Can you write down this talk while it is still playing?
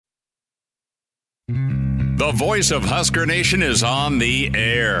The voice of Husker Nation is on the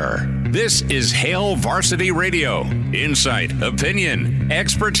air. This is Hail Varsity Radio. Insight, opinion,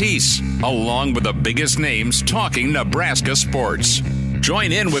 expertise, along with the biggest names talking Nebraska sports.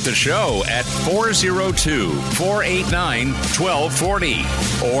 Join in with the show at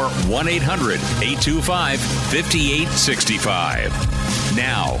 402-489-1240 or 1-800-825-5865.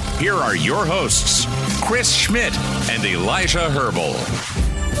 Now, here are your hosts, Chris Schmidt and Elijah Herbal.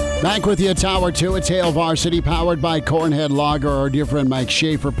 Back with you, Tower 2. It's Hail Varsity, powered by Cornhead Lager. Our dear friend Mike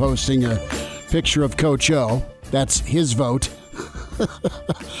Schaefer posting a picture of Coach O. That's his vote for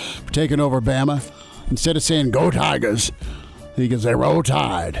taking over Bama. Instead of saying, go Tigers, he can say, roll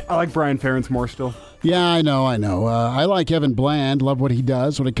Tide. I like Brian Ferentz more still. Yeah, I know. I like Evan Bland. Love what he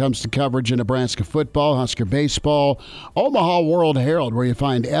does when it comes to coverage in Nebraska football, Husker baseball, Omaha World Herald, where you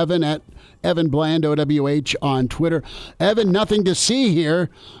find Evan at Evan Bland, OWH, on Twitter. Evan, nothing to see here.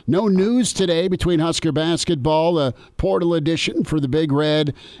 No news today between Husker basketball, the portal edition for the Big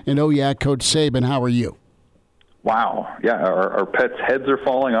Red, and Coach Saban. How are you? Wow. Yeah, our pets' heads are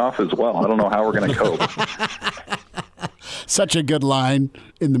falling off as well. I don't know how we're going to cope. Such a good line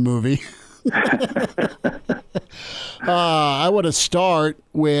in the movie. I want to start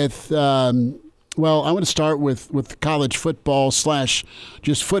with college football /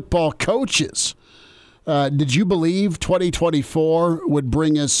 just football coaches. Did you believe 2024 would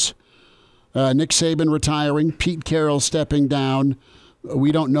bring us Nick Saban retiring, Pete Carroll stepping down?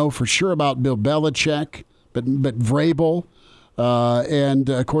 We don't know for sure about Bill Belichick, but Vrabel, and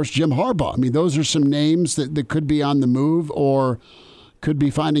of course Jim Harbaugh. I mean, those are some names that could be on the move or could be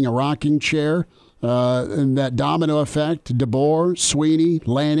finding a rocking chair. And that domino effect, DeBoer, Sweeney,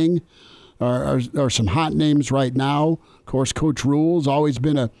 Lanning are some hot names right now. Of course, Coach Rule's always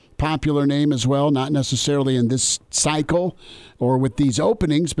been a popular name as well, not necessarily in this cycle or with these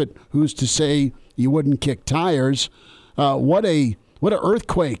openings, but who's to say you wouldn't kick tires? What a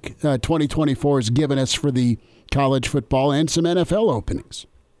earthquake 2024 has given us for the college football and some NFL openings.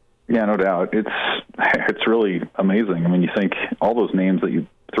 Yeah, no doubt. It's really amazing. I mean, you think all those names that you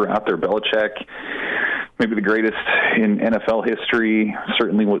threw out there, Belichick, maybe the greatest in NFL history,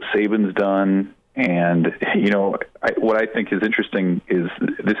 certainly what Saban's done. And, what I think is interesting is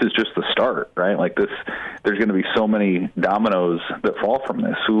this is just the start, right? Like this, there's going to be so many dominoes that fall from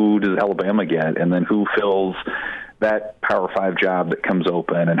this. Who does Alabama get? And then who fills that Power 5 job that comes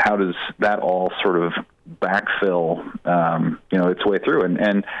open? And how does that all sort of backfill, its way through?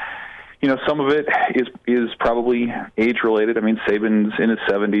 And some of it is probably age-related. I mean, Saban's in his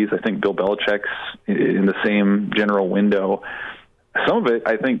 70s. I think Bill Belichick's in the same general window. Some of it,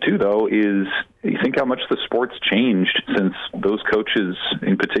 I think, too, though, is you think how much the sport's changed since those coaches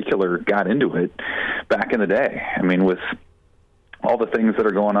in particular got into it back in the day. I mean, with all the things that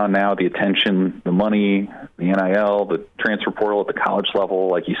are going on now, the attention, the money, the NIL, the transfer portal at the college level,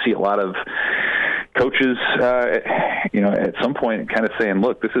 like you see a lot of coaches, at some point kind of saying,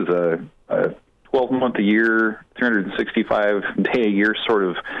 look, this is a 12-month-a-year, 365-day-a-year sort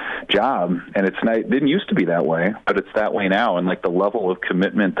of job, and it didn't used to be that way, but it's that way now, and like the level of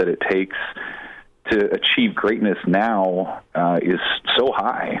commitment that it takes to achieve greatness now is so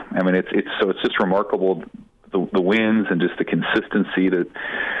high. I mean, it's just remarkable, the wins and just the consistency that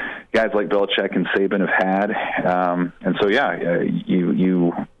guys like Belichick and Saban have had. And so,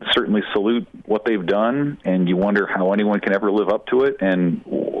 you certainly salute what they've done, and you wonder how anyone can ever live up to it and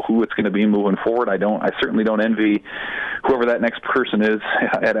who it's going to be moving forward. I certainly don't envy whoever that next person is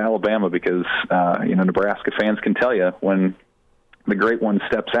at Alabama because, Nebraska fans can tell you when the great one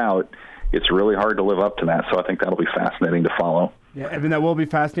steps out, it's really hard to live up to that. So I think that'll be fascinating to follow. Yeah, Evan, that will be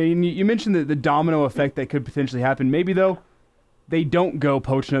fascinating. You mentioned the domino effect that could potentially happen. Maybe, though, they don't go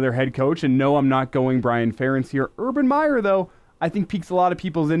poach another head coach, and no, I'm not going Brian Ferentz here. Urban Meyer, though, I think piques a lot of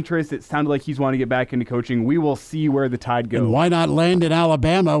people's interest. It sounded like he's wanting to get back into coaching. We will see where the tide goes. And why not land in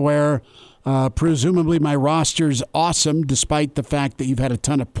Alabama where presumably my roster's awesome, despite the fact that you've had a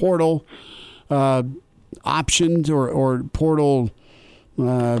ton of portal options or portal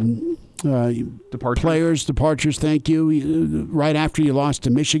departures, thank you, right after you lost to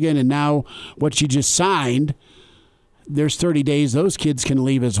Michigan, and now what you just signed, there's 30 days those kids can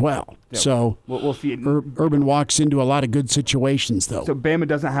leave as well. Yeah, so we'll see. Urban walks into a lot of good situations, though. So Bama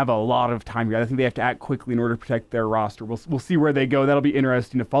doesn't have a lot of time here. I think they have to act quickly in order to protect their roster. We'll see where they go. That'll be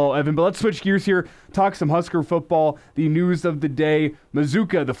interesting to follow, Evan. But let's switch gears here, talk some Husker football. The news of the day,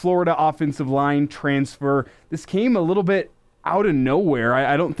 Mazzccua, the Florida offensive line transfer. This came a little bit out of nowhere.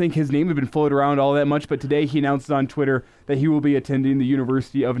 I don't think his name had been floated around all that much, but today he announced on Twitter that he will be attending the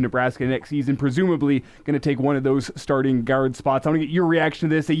University of Nebraska next season, presumably going to take one of those starting guard spots. I want to get your reaction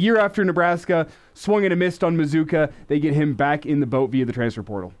to this. A year after Nebraska swung and a missed on Mazzccua, they get him back in the boat via the transfer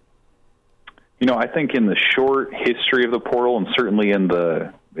portal. I think in the short history of the portal, and certainly in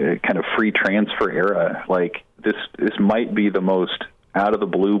the kind of free transfer era, like this might be the most out of the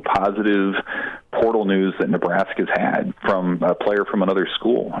blue positive portal news that Nebraska's had from a player from another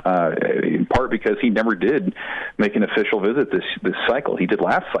school, in part because he never did make an official visit this cycle. He did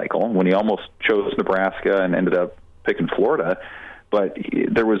last cycle when he almost chose Nebraska and ended up picking Florida, but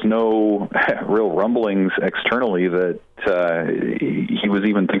there was no real rumblings externally that he was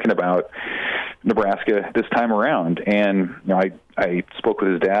even thinking about Nebraska this time around. And I spoke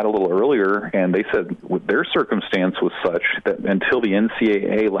with his dad a little earlier, and they said their circumstance was such that until the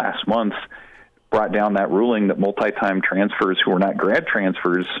NCAA last month brought down that ruling that multi-time transfers who were not grad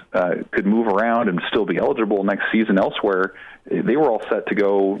transfers could move around and still be eligible next season elsewhere, they were all set to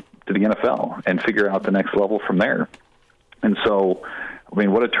go to the NFL and figure out the next level from there. And so,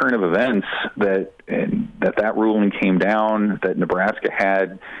 what a turn of events that ruling came down, that Nebraska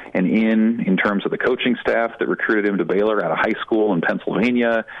had an in terms of the coaching staff that recruited him to Baylor out of high school in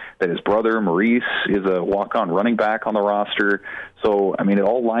Pennsylvania, that his brother, Maurice, is a walk-on running back on the roster. So, it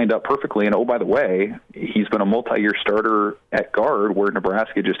all lined up perfectly. And, oh, by the way, he's been a multi-year starter at guard where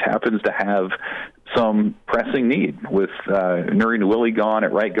Nebraska just happens to have some pressing need. With Nuri Nwili gone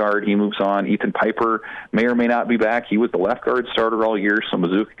at right guard, he moves on. Ethan Piper may or may not be back. He was the left guard starter all year, so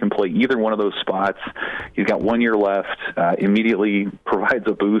Mazzccua can play either one of those spots. He's got 1 year left, immediately provides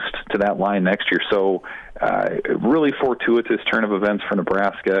a boost to that line next year. So really fortuitous turn of events for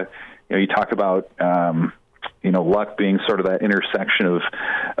Nebraska. You talk about luck being sort of that intersection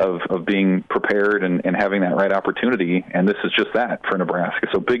of being prepared and having that right opportunity, and this is just that for Nebraska.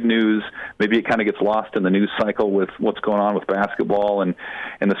 So big news. Maybe it kind of gets lost in the news cycle with what's going on with basketball and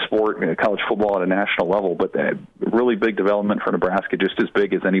the sport, college football at a national level, but really big development for Nebraska, just as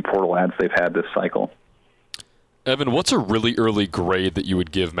big as any portal ads they've had this cycle. Evan, what's a really early grade that you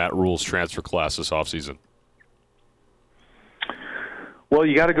would give Matt Rhule's transfer class this offseason? Well,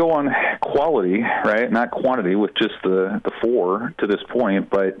 you got to go on quality, right? Not quantity with just the 4 to this point.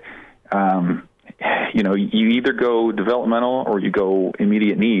 But, you either go developmental or you go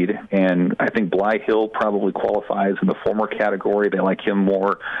immediate need. And I think Bly Hill probably qualifies in the former category. They like him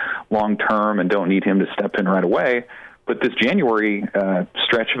more long-term and don't need him to step in right away. But this January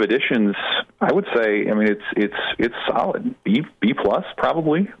stretch of additions, I would say, it's solid. B plus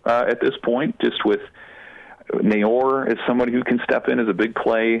probably at this point, just with Naor is somebody who can step in as a big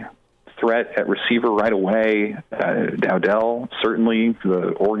play threat at receiver right away. Dowdell, certainly,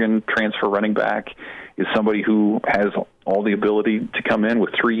 the Oregon transfer running back, is somebody who has all the ability to come in with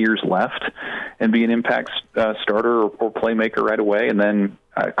 3 years left and be an impact starter or playmaker right away. And then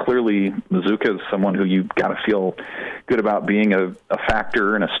clearly Mazzccua is someone who you got to feel good about being a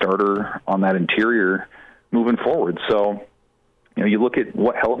factor and a starter on that interior moving forward. So, you look at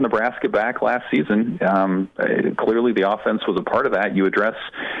what held Nebraska back last season. Clearly the offense was a part of that. You address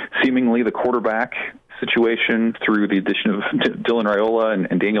seemingly the quarterback situation through the addition of Dylan Raiola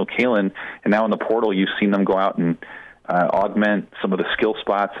and Daniel Kalen, and now in the portal you've seen them go out and augment some of the skill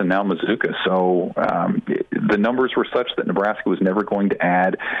spots, and now Mazzccua. So the numbers were such that Nebraska was never going to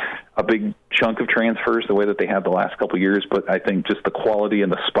add a big chunk of transfers the way that they have the last couple of years, but I think just the quality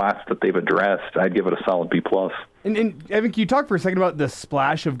and the spots that they've addressed, I'd give it a solid B+. And Evan, can you talk for a second about the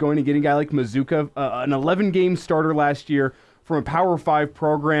splash of going and getting a guy like Mazzccua, an 11-game starter last year from a Power 5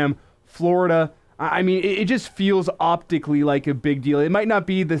 program, Florida? It just feels optically like a big deal. It might not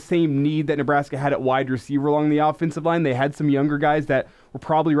be the same need that Nebraska had at wide receiver along the offensive line. They had some younger guys that were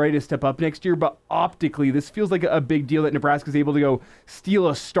probably ready to step up next year, but optically, this feels like a big deal that Nebraska's able to go steal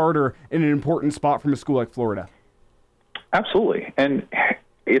a starter in an important spot from a school like Florida. Absolutely. And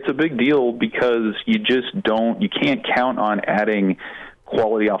it's a big deal because you can't count on adding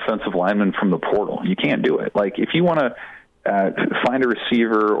quality offensive linemen from the portal. You can't do it. Like, if you want to find a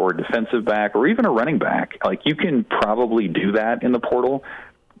receiver or a defensive back or even a running back, like, you can probably do that in the portal,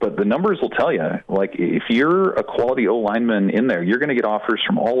 but the numbers will tell you, like, if you're a quality O-lineman in there, you're going to get offers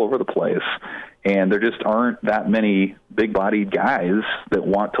from all over the place, and there just aren't that many big-bodied guys that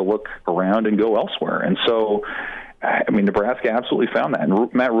want to look around and go elsewhere. And so, Nebraska absolutely found that.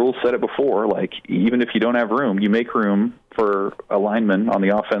 And Matt Rhule said it before, like, even if you don't have room, you make room for a lineman on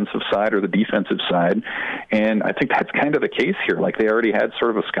the offensive side or the defensive side. And I think that's kind of the case here. Like, they already had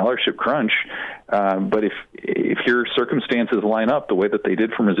sort of a scholarship crunch. But if your circumstances line up the way that they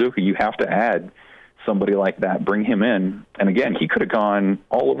did for Mazzccua, you have to add somebody like that, bring him in. And again, he could have gone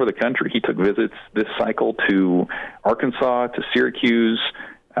all over the country. He took visits this cycle to Arkansas, to Syracuse.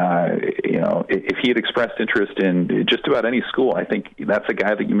 If he had expressed interest in just about any school, I think that's a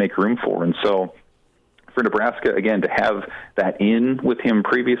guy that you make room for. And so for Nebraska, again, to have that in with him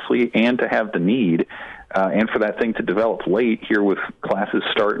previously and to have the need and for that thing to develop late here with classes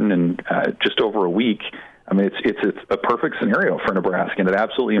starting in just over a week, I mean, it's a perfect scenario for Nebraska, and it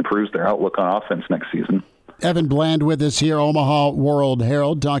absolutely improves their outlook on offense next season. Evan Bland with us here, Omaha World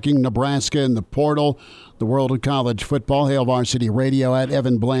Herald, talking Nebraska in the portal, the world of college football. Hail Varsity Radio at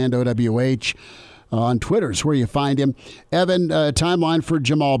Evan Bland, OWH. On Twitter is where you find him. Evan, timeline for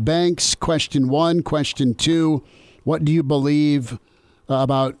Jamal Banks. Question 1. Question 2, what do you believe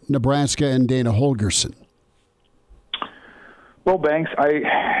about Nebraska and Dana Holgorsen? Well, Banks,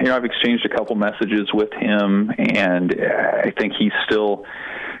 I've exchanged a couple messages with him, and I think he's still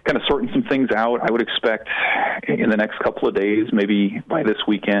kind of sorting some things out. I would expect in the next couple of days, maybe by this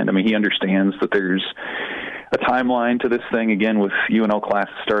weekend. I mean, he understands that there's a timeline to this thing. Again, with UNL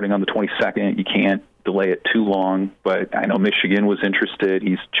classes starting on the 22nd, you can't delay it too long. But I know Michigan was interested.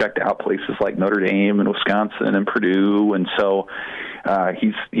 He's checked out places like Notre Dame and Wisconsin and Purdue, and so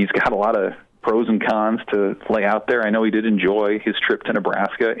he's got a lot of pros and cons to lay out there. I know he did enjoy his trip to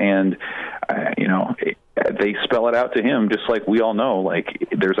Nebraska, and they spell it out to him just like we all know, like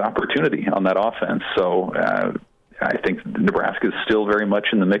there's opportunity on that offense. So I think Nebraska is still very much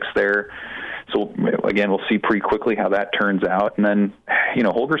in the mix there. So again, we'll see pretty quickly how that turns out. And then,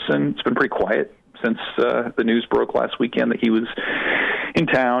 Holgorsen's been pretty quiet since the news broke last weekend that he was in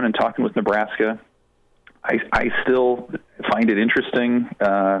town and talking with Nebraska. I still find it interesting,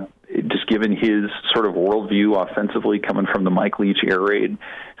 just given his sort of worldview offensively coming from the Mike Leach air raid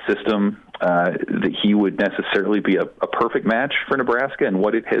system, that he would necessarily be a perfect match for Nebraska and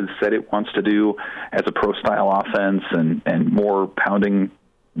what it has said it wants to do as a pro-style offense and more pounding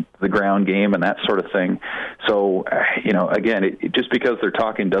the ground game and that sort of thing. So, again, just because they're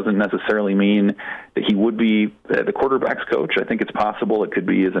talking doesn't necessarily mean that he would be the quarterback's coach. I think it's possible it could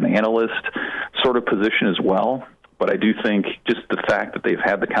be as an analyst sort of position as well. But I do think just the fact that they've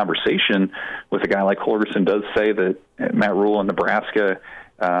had the conversation with a guy like Holgorsen does say that Matt Rule and Nebraska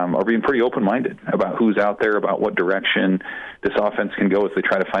are being pretty open-minded about who's out there, about what direction this offense can go as they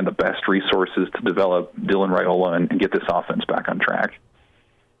try to find the best resources to develop Dylan Raiola and get this offense back on track.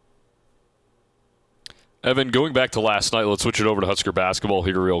 Evan, going back to last night, let's switch it over to Husker basketball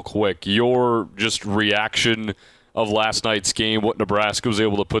here real quick. Your just reaction of last night's game, what Nebraska was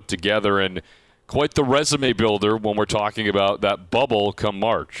able to put together, and quite the resume builder when we're talking about that bubble come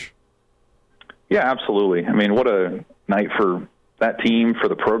March. Yeah, absolutely. I mean, what a night for that team, for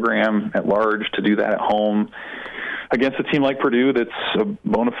the program at large, to do that at home against a team like Purdue that's a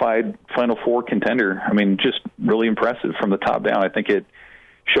bona fide Final Four contender. I mean, just really impressive from the top down. I think it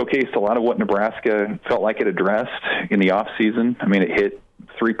showcased a lot of what Nebraska felt like it addressed in the offseason. I mean, it hit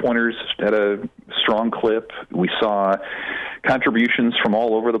three-pointers at a strong clip. We saw contributions from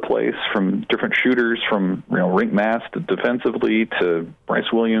all over the place, from different shooters, from Rink Mast defensively to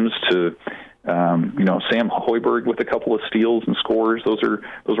Bryce Williams to Sam Hoiberg with a couple of steals and scores. Those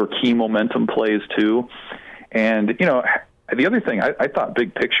are key momentum plays too. And the other thing I thought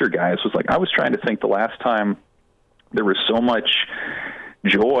big picture, guys, was like I was trying to think the last time there was so much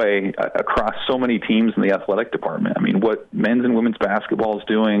joy across so many teams in the athletic department. I mean, what men's and women's basketball is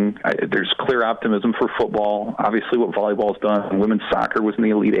doing, there's clear optimism for football. Obviously, what volleyball has done. Women's soccer was in the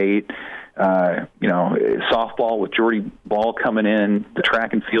Elite Eight. Softball with Jordy Ball coming in, the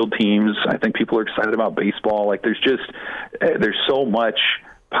track and field teams. I think people are excited about baseball. Like, there's so much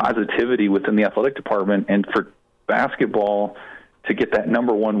positivity within the athletic department, and for basketball to get that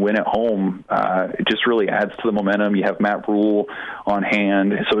number one win at home, it just really adds to the momentum. You have Matt Rule on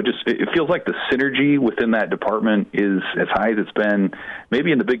hand. So it feels like the synergy within that department is as high as it's been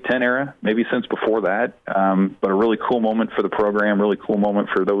maybe in the Big Ten era, maybe since before that. But a really cool moment for the program, really cool moment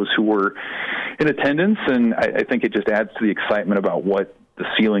for those who were in attendance. And I think it just adds to the excitement about what the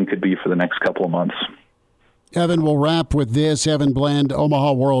ceiling could be for the next couple of months. Evan, we'll wrap with this. Evan Bland,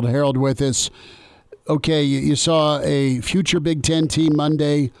 Omaha World Herald with us. Okay, you saw a future Big Ten team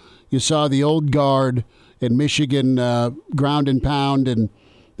Monday. You saw the old guard in Michigan ground and pound, and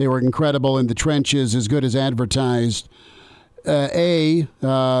they were incredible in the trenches, as good as advertised.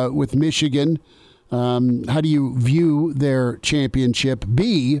 With Michigan, how do you view their championship?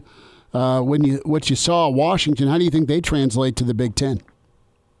 B, what you saw at Washington, how do you think they translate to the Big Ten?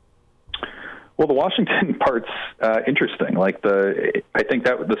 Well, the Washington part's interesting. I think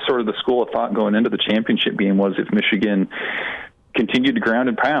that the sort of the school of thought going into the championship game was if Michigan continued to ground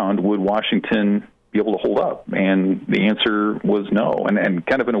and pound, would Washington be able to hold up? And the answer was no. And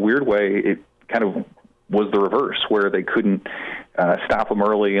kind of in a weird way, it kind of was the reverse, where they couldn't stop them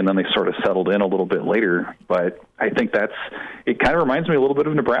early, and then they sort of settled in a little bit later. But I think it kind of reminds me a little bit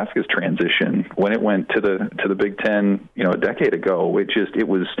of Nebraska's transition when it went to the Big Ten, a decade ago. It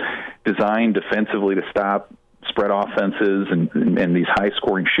was designed defensively to stop spread offenses and these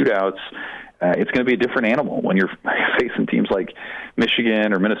high-scoring shootouts. It's going to be a different animal when you're facing teams like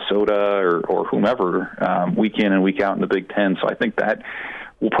Michigan or Minnesota or whomever week in and week out in the Big Ten. So I think that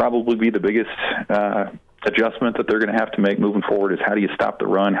will probably be the biggest adjustment that they're going to have to make moving forward, is how do you stop the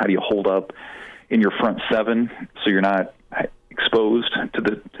run? How do you hold up in your front seven so you're not exposed to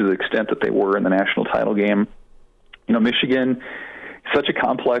the extent that they were in the national title game? Michigan, such a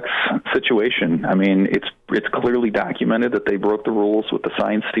complex situation. I mean, it's clearly documented that they broke the rules with the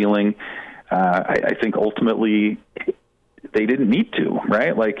sign stealing. I think ultimately they didn't need to,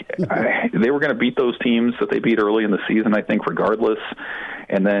 right? They were going to beat those teams that they beat early in the season, I think, regardless.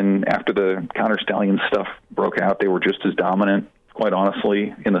 And then after the Counter Stallion stuff broke out, they were just as dominant, quite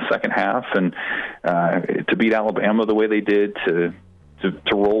honestly, in the second half. And to beat Alabama the way they did, to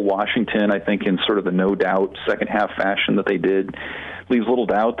roll Washington, I think, in sort of the no-doubt second-half fashion that they did, leaves little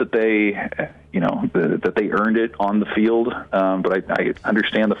doubt that they, that they earned it on the field. But I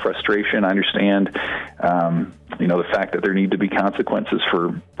understand the frustration. I understand, the fact that there need to be consequences for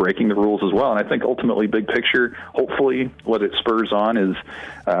breaking the rules as well. And I think ultimately, big picture, hopefully what it spurs on is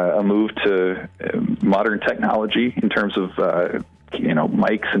a move to modern technology in terms of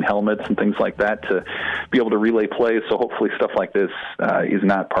mics and helmets and things like that to be able to relay plays. So hopefully stuff like this is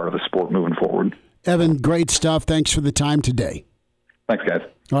not part of the sport moving forward. Evan, great stuff. Thanks for the time today. Thanks, guys.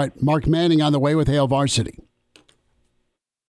 All right, Mark Manning on the way with Hail Varsity.